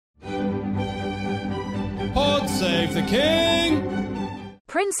save the king!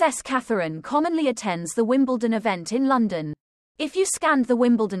 Princess Catherine commonly attends the Wimbledon event in London. If you scanned the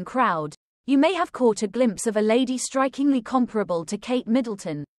Wimbledon crowd, you may have caught a glimpse of a lady strikingly comparable to Kate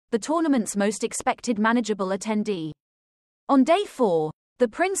Middleton, the tournament's most expected manageable attendee. On day 4, the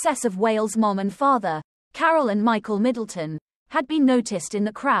Princess of Wales' mom and father, Carol and Michael Middleton, had been noticed in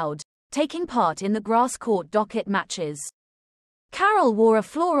the crowd, taking part in the grass court docket matches. Carol wore a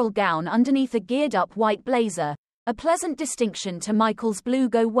floral gown underneath a geared-up white blazer, a pleasant distinction to Michael's blue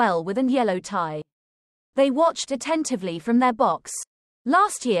go-well with and yellow tie. They watched attentively from their box.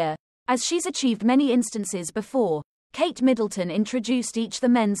 Last year, as she's achieved many instances before, Kate Middleton introduced each the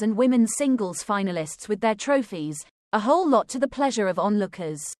men's and women's singles finalists with their trophies, a whole lot to the pleasure of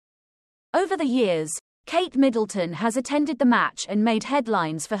onlookers. Over the years, Kate Middleton has attended the match and made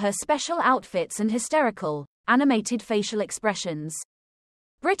headlines for her special outfits and hysterical, animated facial expressions.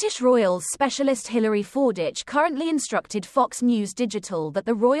 British Royals specialist Hilary Fordich currently instructed Fox News Digital that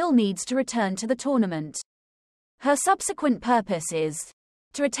the Royal needs to return to the tournament. Her subsequent purpose is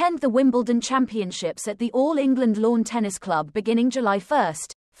to attend the Wimbledon Championships at the All England Lawn Tennis Club beginning July 1,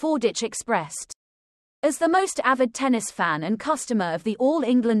 Fordich expressed. As the most avid tennis fan and customer of the All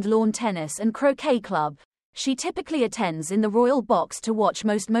England Lawn Tennis and Croquet Club, she typically attends in the Royal Box to watch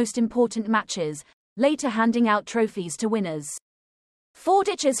most important matches, later handing out trophies to winners.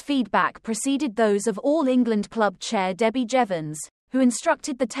 Fordich's feedback preceded those of All England Club chair Debbie Jevons, who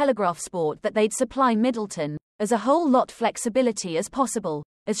instructed the Telegraph Sport that they'd supply Middleton as a whole lot flexibility as possible,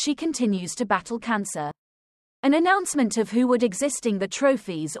 as she continues to battle cancer. An announcement of who would existing the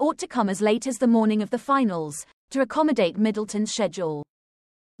trophies ought to come as late as the morning of the finals, to accommodate Middleton's schedule.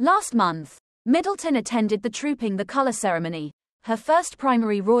 Last month, Middleton attended the Trooping the Colour ceremony, her first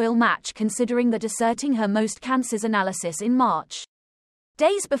primary royal match considering the deserting her most cancers analysis in March.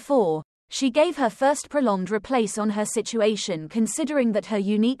 Days before, she gave her first prolonged replace on her situation considering that her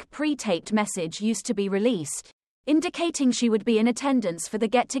unique pre-taped message used to be released, indicating she would be in attendance for the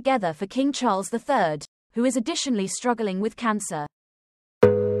get-together for King Charles III, who is additionally struggling with cancer.